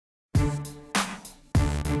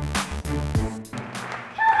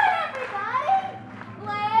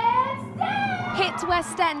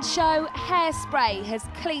West End show Hairspray has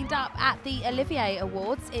cleaned up at the Olivier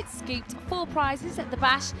Awards. It scooped 4 prizes at the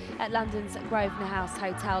bash at London's Grosvenor House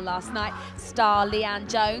Hotel last night. Star Leanne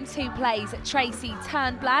Jones, who plays Tracy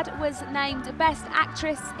Turnblad, was named Best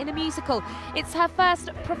Actress in a Musical. It's her first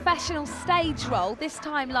professional stage role. This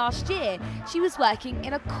time last year, she was working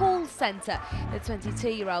in a call centre. The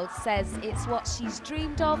 22-year-old says it's what she's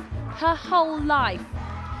dreamed of her whole life.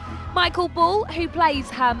 Michael Ball, who plays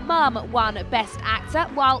her mum, won Best Actor,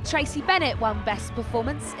 while Tracy Bennett won Best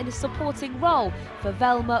Performance in a supporting role for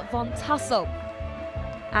Velma von Tussle.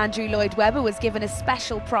 Andrew Lloyd Webber was given a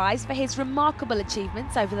special prize for his remarkable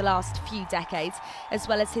achievements over the last few decades, as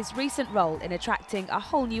well as his recent role in attracting a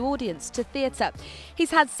whole new audience to theatre.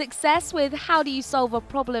 He's had success with How Do You Solve a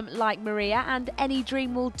Problem Like Maria and Any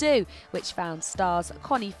Dream Will Do, which found stars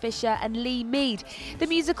Connie Fisher and Lee Mead. The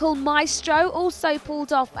musical maestro also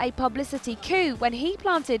pulled off a publicity coup when he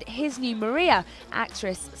planted his new Maria,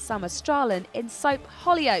 actress Summer Stralin, in soap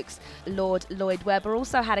Hollyoaks. Lord Lloyd Webber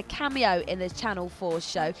also had a cameo in the Channel 4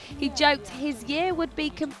 show. He joked his year would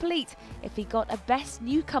be complete if he got a Best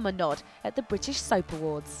Newcomer nod at the British Soap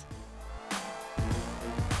Awards.